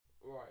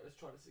let's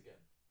try this again.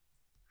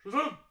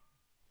 Shazam!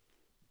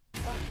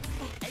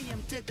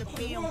 AM to the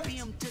PM,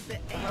 PM to the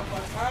I have my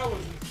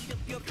powers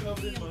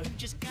covered in my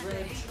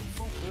red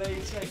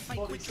latex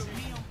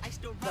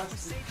bodysuit,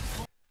 plastic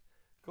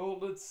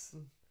gauntlets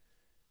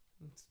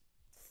and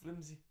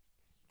flimsy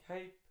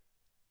cape.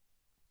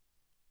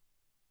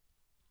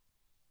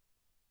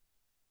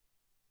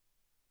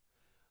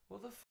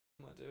 What the f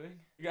am I doing?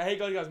 Yeah, hey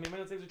guys, me and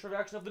Manuel takes a trivia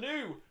reaction of the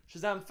new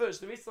Shazam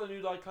first. There is still a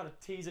new like kind of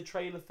teaser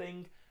trailer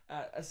thing,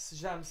 a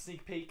Shazam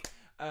sneak peek.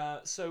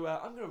 So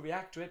I'm gonna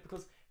react to it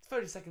because it's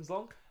 30 seconds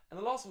long, and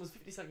the last one was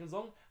 50 seconds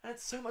long, and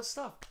it's so much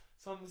stuff.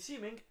 So I'm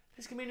assuming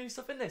there's gonna be new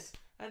stuff in this,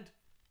 and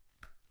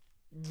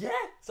yeah.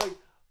 So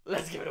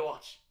let's give it a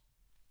watch.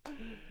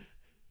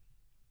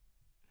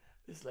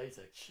 This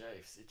latex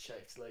chafes. It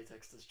chafes.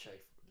 Latex does chafe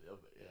a little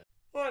bit, yeah.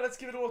 All right, let's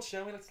give it a watch,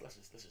 shall we? Let's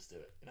just do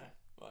it. You know.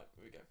 Right,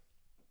 here we go.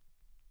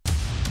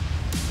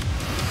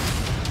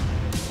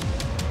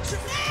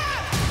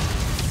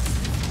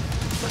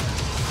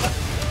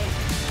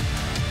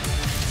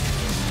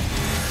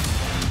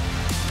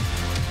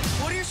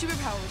 What are your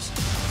superpowers?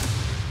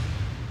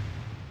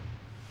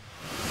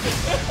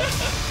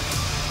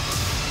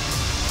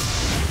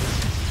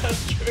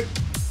 That's true.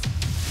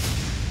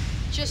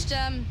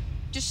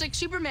 Just like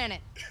Superman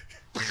it.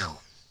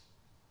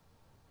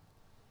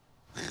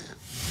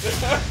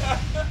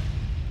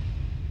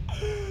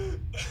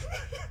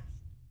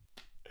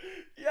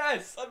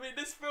 Yes, I mean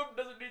this film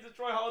doesn't need to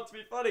try hard to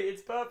be funny.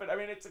 It's perfect. I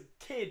mean it's a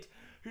kid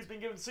who's been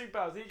given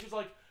superpowers. He's just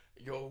like,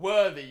 you're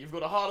worthy. You've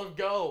got a heart of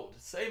gold.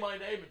 Say my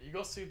name and you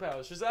got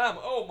superpowers. Shazam!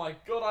 Oh my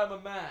god, I'm a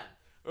man.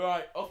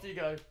 Right, off you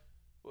go.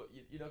 What,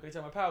 you're not going to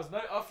tell my powers? No,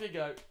 off you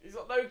go. He's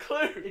got no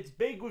clue. It's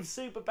big with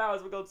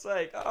superpowers, for God's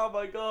sake. Oh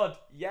my god.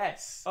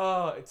 Yes.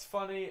 Oh, it's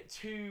funny.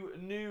 2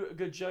 new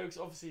good jokes.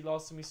 Obviously,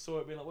 last time we saw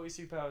it, being like, what are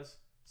your superpowers?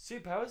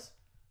 Superpowers?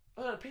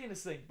 I don't know, a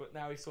penis thing. But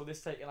now he saw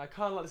this take, and I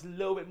kind of like this a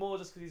little bit more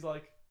just because he's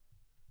like,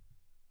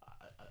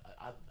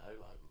 I don't know,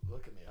 like,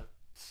 look at me.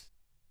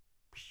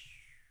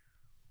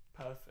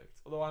 Perfect.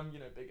 Although I'm, you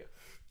know, bigger.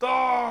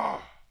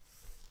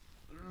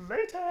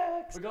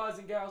 Latex! But guys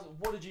and gals,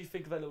 what did you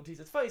think of that little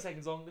teaser? It's 30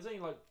 seconds long. There's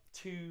only like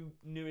 2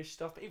 newish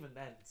stuff, but even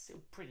then, it's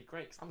still pretty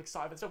great. Cause I'm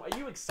excited for this film. Are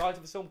you excited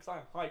for this film? Because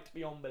I'm hyped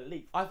beyond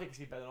belief. I think it's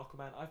gonna be better than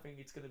Aquaman. I think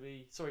it's gonna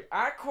be, sorry,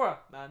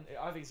 Aquaman.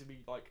 I think it's gonna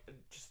be like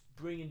just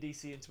bringing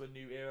DC into a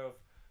new era of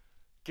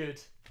good.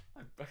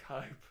 I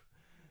hope.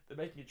 They're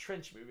making a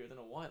trench movie. I don't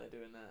know why they're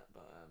doing that,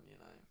 but you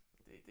know.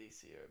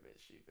 DC are a bit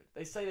stupid.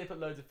 They say they put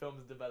loads of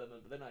films in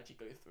development, but they don't actually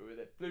go through with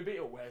it. Blue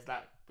Beetle, where's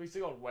that? Bruce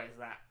Lee, where's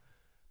that?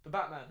 The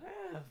Batman,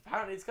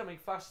 apparently it's coming.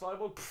 Flash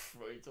Cyborg,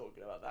 what are you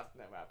talking about? That's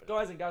never happened.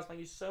 Guys and gals, thank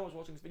you so much for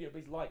watching this video.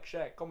 Please like,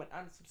 share, comment,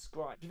 and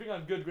subscribe. If you think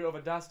I'm good, great, or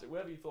fantastic,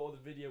 whatever you thought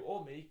of the video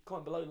or me,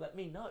 comment below, let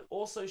me know.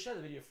 Also, share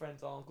the video with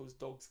friends, uncles,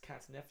 dogs,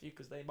 cats, nephew,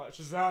 because they might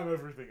Shazam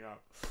everything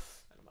up.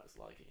 And I might just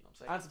like it, you know what I'm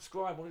saying? And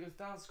subscribe. I want to go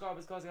to 1,000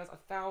 subscribers, guys and gals.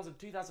 1,000,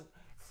 2,000,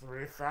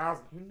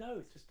 3,000. Who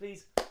knows? Just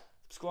please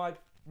subscribe.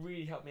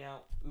 Really help me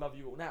out. Love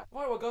you all. Now,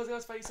 right, well, guys,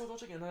 thank you so much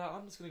for watching, and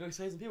I'm just gonna go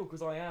save some people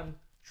because I am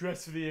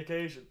dressed for the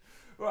occasion.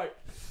 Right.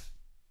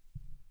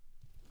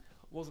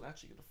 I wasn't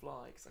actually gonna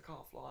fly because I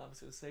can't fly. I'm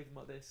just gonna save them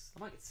like this. I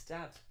might get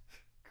stabbed.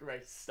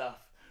 Great stuff.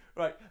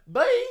 Right.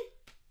 Bye.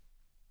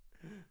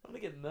 I'm gonna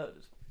get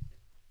murdered.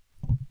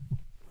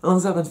 How long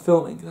has that been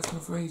filming? That's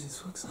been for ages.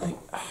 Fuck's sake.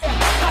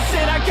 I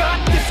said I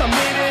got this. I'm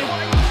in it.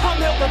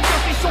 I'm hella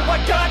filthy, so I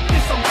got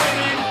this. I'm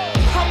winning.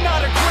 I'm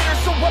not a quitter,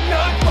 so I'm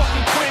not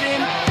fucking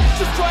quitting.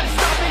 Just try to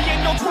stop me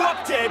and you'll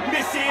drop dead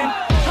missing.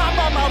 I'm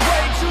on my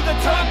way to the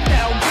top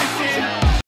now, listen.